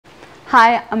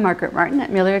Hi, I'm Margaret Martin at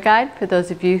Amelia Guide. For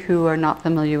those of you who are not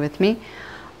familiar with me,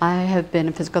 I have been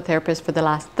a physical therapist for the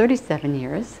last 37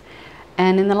 years.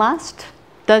 And in the last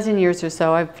dozen years or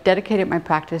so, I've dedicated my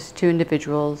practice to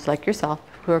individuals like yourself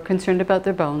who are concerned about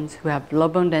their bones, who have low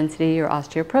bone density or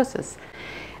osteoporosis.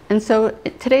 And so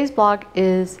today's blog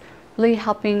is really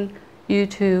helping you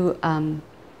to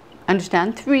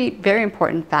understand three very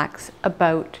important facts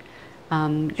about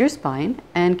your spine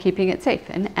and keeping it safe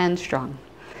and strong.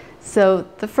 So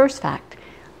the first fact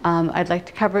I'd like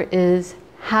to cover is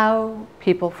how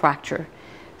people fracture.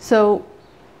 So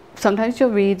sometimes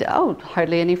you'll read, oh,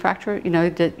 hardly any fracture, you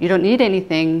don't need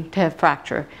anything to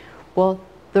fracture. Well,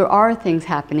 there are things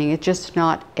happening, it's just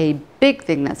not a big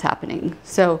thing that's happening.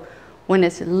 So when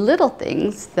it's little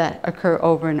things that occur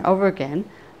over and over again,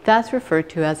 that's referred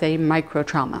to as a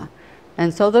microtrauma.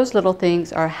 And so those little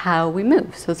things are how we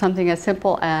move. So something as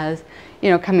simple as,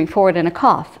 coming forward in a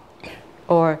cough,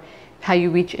 or how you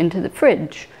reach into the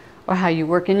fridge, or how you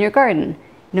work in your garden.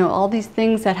 All these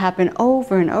things that happen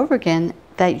over and over again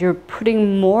that you're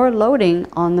putting more loading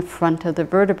on the front of the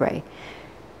vertebrae.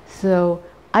 So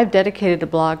I've dedicated a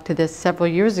blog to this several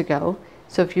years ago.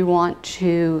 So if you want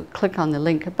to click on the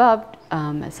link above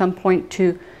at some point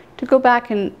to go back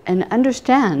and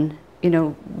understand,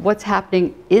 what's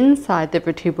happening inside the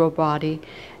vertebral body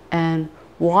and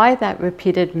why that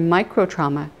repeated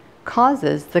microtrauma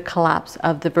causes the collapse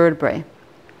of the vertebrae.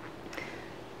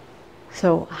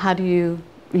 So how do you,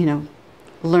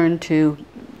 learn to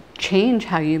change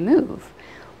how you move?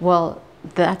 Well,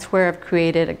 that's where I've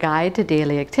created a guide to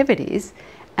daily activities.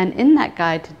 And in that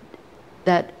guide,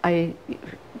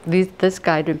 this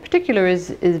guide in particular is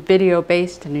video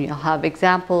based, and you'll have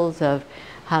examples of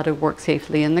how to work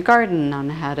safely in the garden,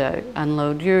 on how to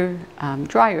unload your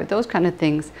dryer, those kind of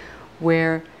things,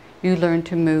 where you learn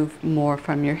to move more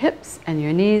from your hips and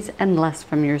your knees and less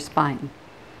from your spine.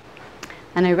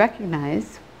 And I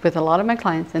recognize with a lot of my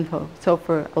clients, and so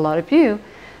for a lot of you,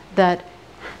 that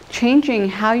changing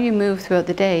how you move throughout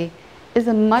the day is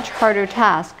a much harder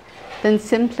task than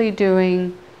simply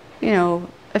doing,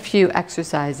 a few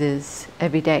exercises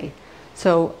every day.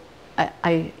 So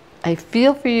I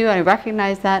feel for you, I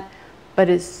recognize that, but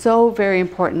it's so very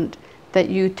important that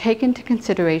you take into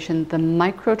consideration the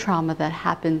microtrauma that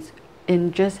happens in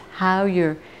just how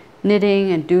you're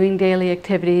knitting and doing daily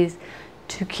activities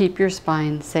to keep your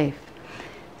spine safe.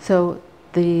 So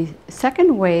the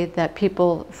second way that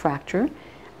people fracture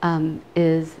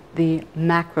is the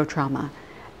macrotrauma.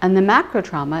 And the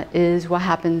macrotrauma is what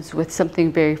happens with something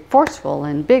very forceful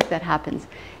and big that happens.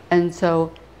 And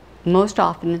so most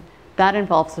often that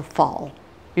involves a fall,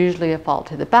 usually a fall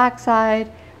to the backside,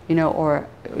 or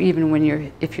even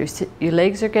when if your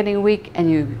legs are getting weak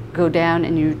and you go down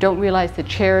and you don't realize the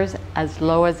chair's as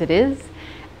low as it is,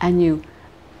 and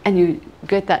you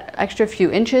get that extra few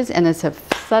inches, and it's a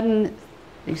sudden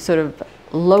sort of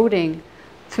loading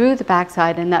through the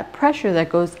backside, and that pressure that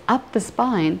goes up the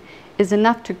spine is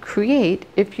enough to create,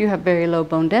 if you have very low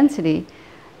bone density,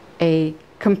 a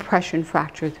compression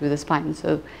fracture through the spine.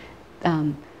 So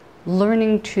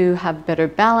learning to have better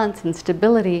balance and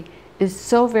stability is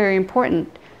so very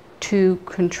important to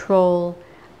control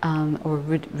or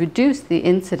reduce the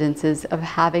incidences of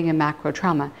having a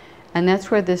macrotrauma. And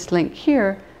that's where this link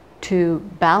here to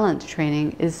balance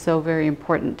training is so very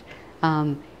important.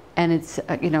 And it's,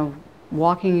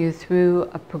 walking you through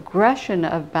a progression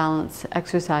of balance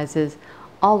exercises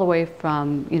all the way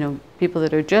from, people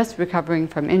that are just recovering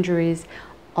from injuries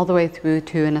all the way through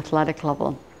to an athletic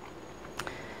level.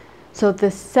 So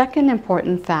the second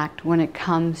important fact when it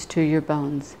comes to your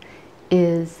bones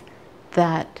is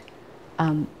that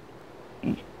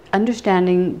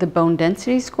understanding the bone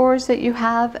density scores that you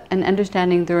have and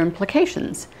understanding their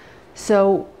implications.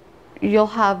 So you'll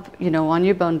have, on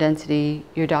your bone density,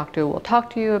 your doctor will talk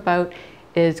to you about,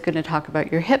 is going to talk about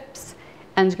your hips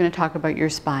and is going to talk about your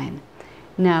spine.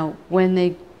 Now, when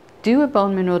they do a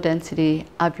bone mineral density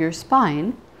of your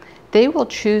spine, they will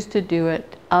choose to do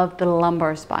it of the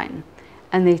lumbar spine.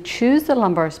 And they choose the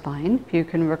lumbar spine, if you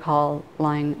can recall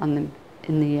lying on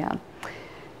in the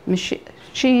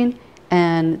machine,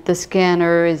 and the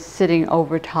scanner is sitting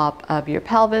over top of your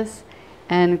pelvis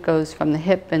and goes from the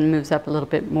hip and moves up a little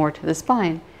bit more to the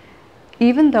spine,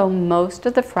 even though most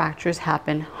of the fractures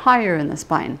happen higher in the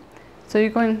spine. So you're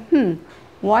going,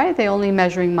 why are they only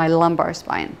measuring my lumbar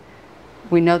spine?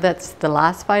 We know that's the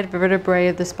last 5 vertebrae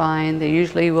of the spine. They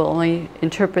usually will only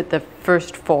interpret the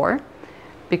first 4,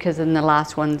 because then the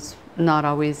last one's not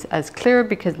always as clear,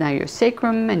 because now your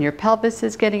sacrum and your pelvis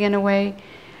is getting in a way.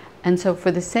 And so for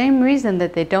the same reason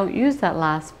that they don't use that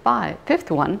last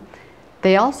 5th one,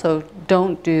 they also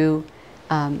don't do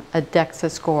a DEXA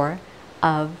score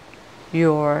of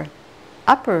your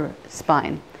upper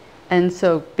spine. And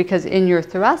so, because in your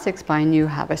thoracic spine you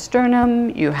have a sternum,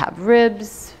 you have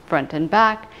ribs, front and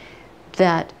back,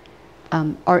 that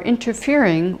are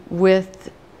interfering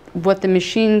with what the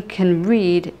machine can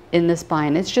read in the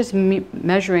spine. It's just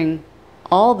measuring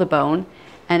all the bone,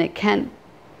 and it can't,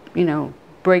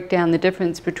 break down the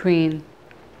difference between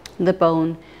the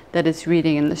bone that it's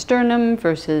reading in the sternum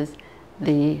versus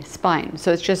the spine.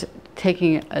 So it's just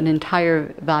taking an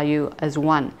entire value as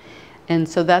one. And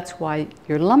so that's why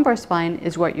your lumbar spine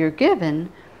is what you're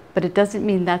given, but it doesn't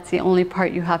mean that's the only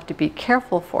part you have to be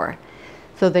careful for.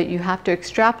 So that you have to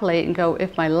extrapolate and go,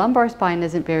 if my lumbar spine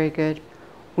isn't very good,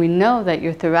 we know that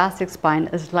your thoracic spine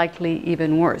is likely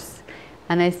even worse.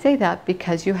 And I say that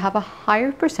because you have a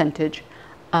higher percentage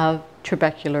of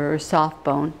trabecular or soft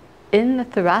bone in the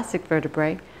thoracic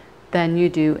vertebrae than you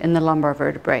do in the lumbar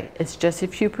vertebrae. It's just a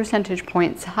few percentage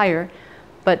points higher,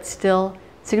 but still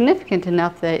significant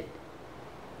enough that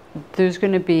there's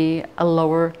going to be a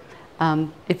lower,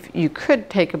 if you could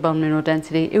take a bone mineral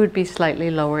density, it would be slightly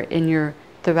lower in your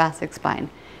thoracic spine.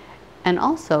 And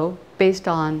also, based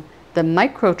on the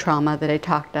micro trauma that I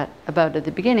talked about at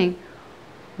the beginning,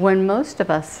 when most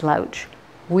of us slouch,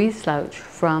 we slouch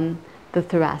from the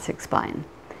thoracic spine.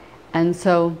 And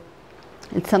so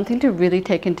it's something to really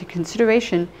take into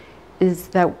consideration, is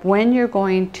that when you're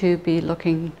going to be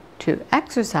looking to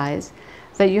exercise,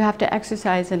 that you have to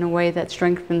exercise in a way that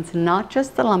strengthens not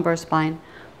just the lumbar spine,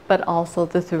 but also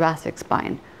the thoracic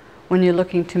spine. When you're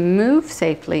looking to move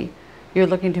safely, you're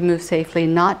looking to move safely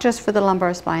not just for the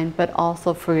lumbar spine, but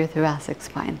also for your thoracic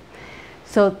spine.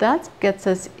 So that gets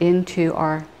us into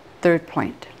our third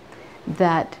point,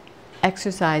 that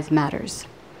exercise matters.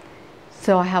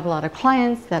 So I have a lot of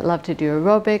clients that love to do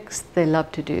aerobics, they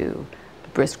love to do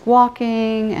brisk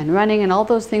walking and running and all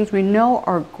those things we know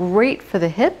are great for the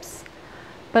hips,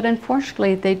 but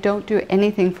unfortunately they don't do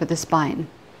anything for the spine.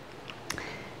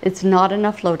 It's not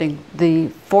enough loading. The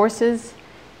forces,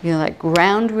 like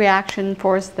ground reaction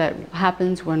force that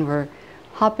happens when we're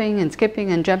hopping and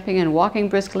skipping and jumping and walking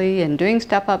briskly and doing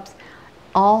step-ups,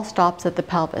 all stops at the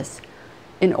pelvis.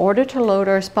 In order to load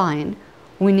our spine,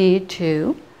 we need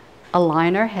to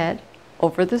align our head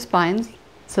over the spine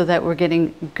so that we're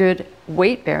getting good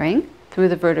weight bearing through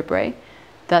the vertebrae.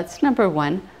 That's number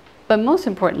one. But most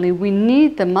importantly, we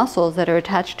need the muscles that are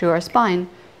attached to our spine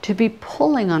to be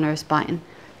pulling on our spine.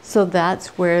 So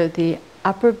that's where the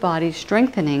upper body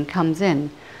strengthening comes in.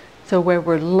 So where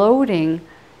we're loading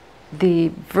the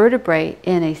vertebrae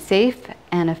in a safe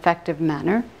and effective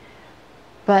manner,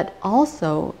 but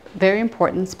also very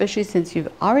important, especially since you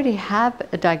already have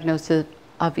a diagnosis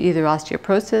of either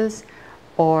osteoporosis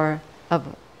or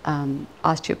of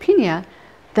osteopenia,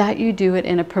 that you do it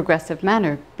in a progressive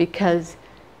manner, because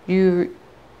you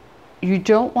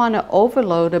don't want to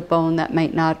overload a bone that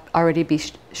might not already be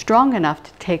strong enough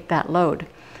to take that load.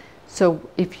 So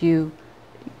if you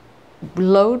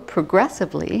load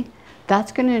progressively,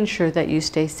 that's going to ensure that you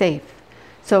stay safe.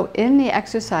 So in the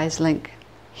exercise link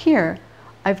here,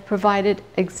 I've provided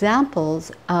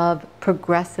examples of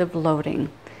progressive loading.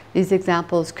 These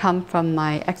examples come from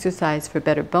my Exercise for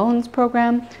Better Bones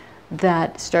program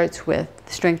that starts with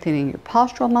strengthening your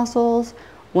postural muscles.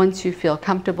 Once you feel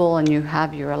comfortable and you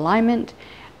have your alignment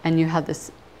and you have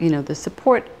this, the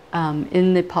support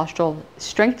in the postural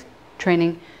strength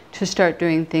training to start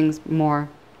doing things more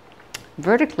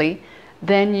vertically,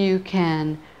 then you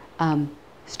can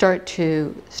start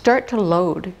to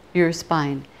load your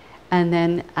spine. And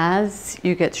then as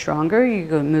you get stronger, you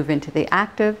go move into the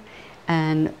active,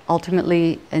 and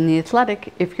ultimately in the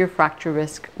athletic if your fracture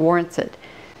risk warrants it.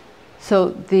 So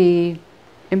the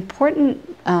important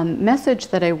message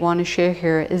that I want to share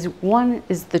here is, one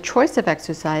is the choice of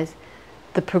exercise,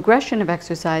 the progression of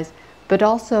exercise, but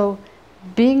also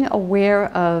being aware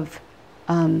of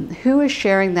who is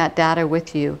sharing that data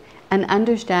with you and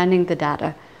understanding the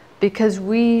data. Because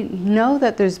we know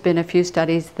that there's been a few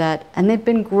studies that, and they've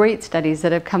been great studies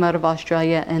that have come out of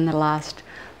Australia in the last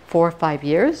 4 or 5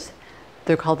 years.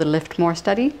 They're called the Lift More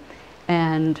study.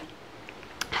 And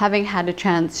having had a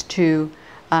chance to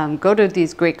go to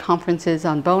these great conferences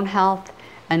on bone health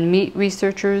and meet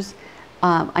researchers,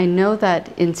 I know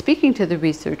that in speaking to the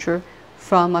researcher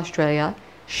from Australia,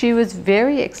 she was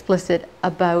very explicit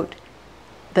about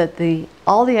that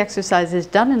all the exercises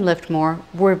done in Lift More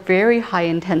were very high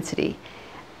intensity.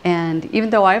 And even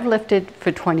though I've lifted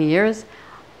for 20 years,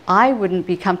 I wouldn't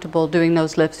be comfortable doing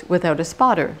those lifts without a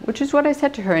spotter, which is what I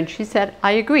said to her. And she said,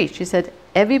 I agree. She said,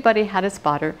 everybody had a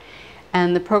spotter.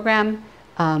 And the program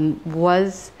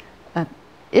was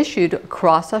issued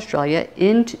across Australia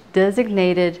in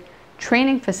designated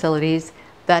training facilities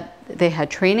that they had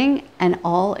training, and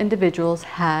all individuals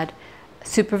had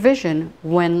supervision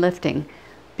when lifting.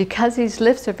 Because these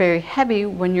lifts are very heavy,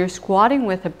 when you're squatting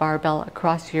with a barbell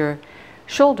across your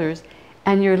shoulders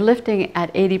and you're lifting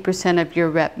at 80% of your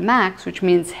rep max, which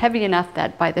means heavy enough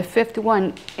that by the fifth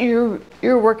one you're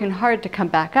working hard to come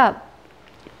back up,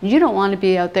 you don't want to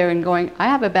be out there and going, I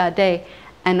have a bad day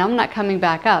and I'm not coming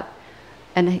back up,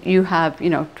 and you have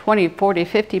 20, 40,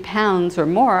 50 pounds or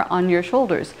more on your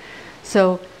shoulders.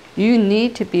 So you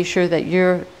need to be sure that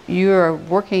you're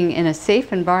working in a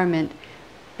safe environment,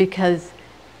 because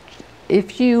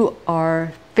if you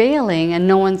are failing and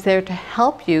no one's there to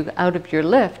help you out of your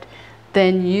lift,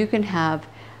 then you can have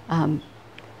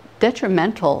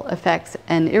detrimental effects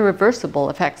and irreversible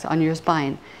effects on your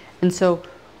spine. And so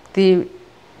the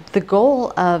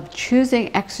goal of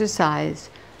choosing exercise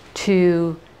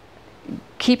to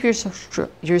keep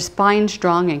your spine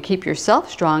strong and keep yourself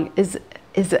strong is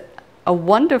a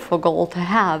wonderful goal to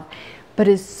have, but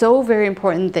is so very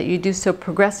important that you do so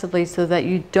progressively so that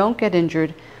you don't get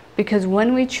injured. Because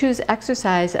when we choose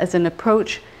exercise as an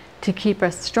approach to keep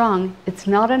us strong, it's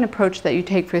not an approach that you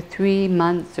take for 3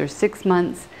 months or 6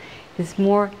 months. It's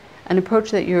more an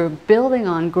approach that you're building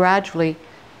on gradually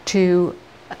to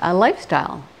a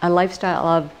lifestyle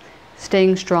of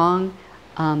staying strong,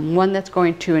 one that's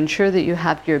going to ensure that you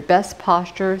have your best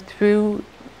posture through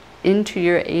into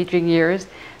your aging years,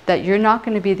 that you're not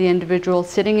going to be the individual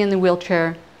sitting in the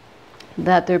wheelchair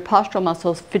that their postural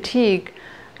muscles fatigue,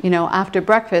 after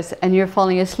breakfast, and you're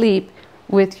falling asleep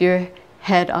with your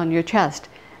head on your chest.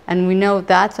 And we know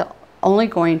that's only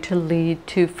going to lead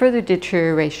to further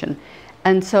deterioration.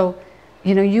 And so,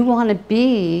 you want to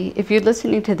be, if you're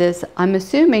listening to this, I'm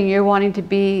assuming you're wanting to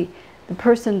be the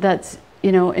person that's,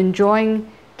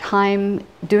 enjoying time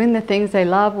doing the things they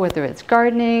love, whether it's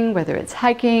gardening, whether it's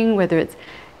hiking, whether it's,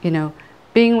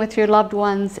 being with your loved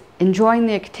ones, enjoying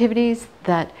the activities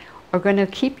that are going to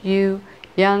keep you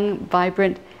young,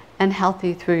 vibrant, and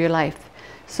healthy through your life.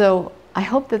 So I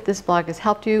hope that this blog has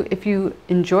helped you. If you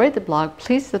enjoyed the blog,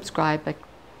 please subscribe by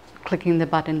clicking the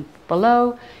button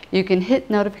below. You can hit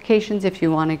notifications if you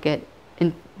want to get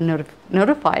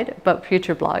notified about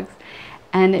future blogs.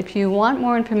 And if you want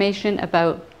more information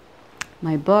about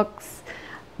my books,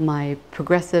 my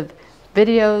progressive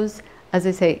videos, as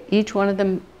I say, each one of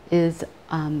them is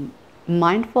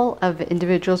mindful of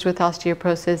individuals with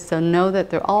osteoporosis, so know that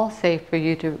they're all safe for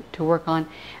you to work on,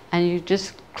 and you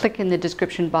just click in the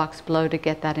description box below to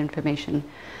get that information.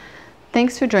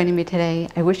 Thanks for joining me today.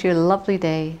 I wish you a lovely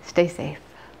day. Stay safe.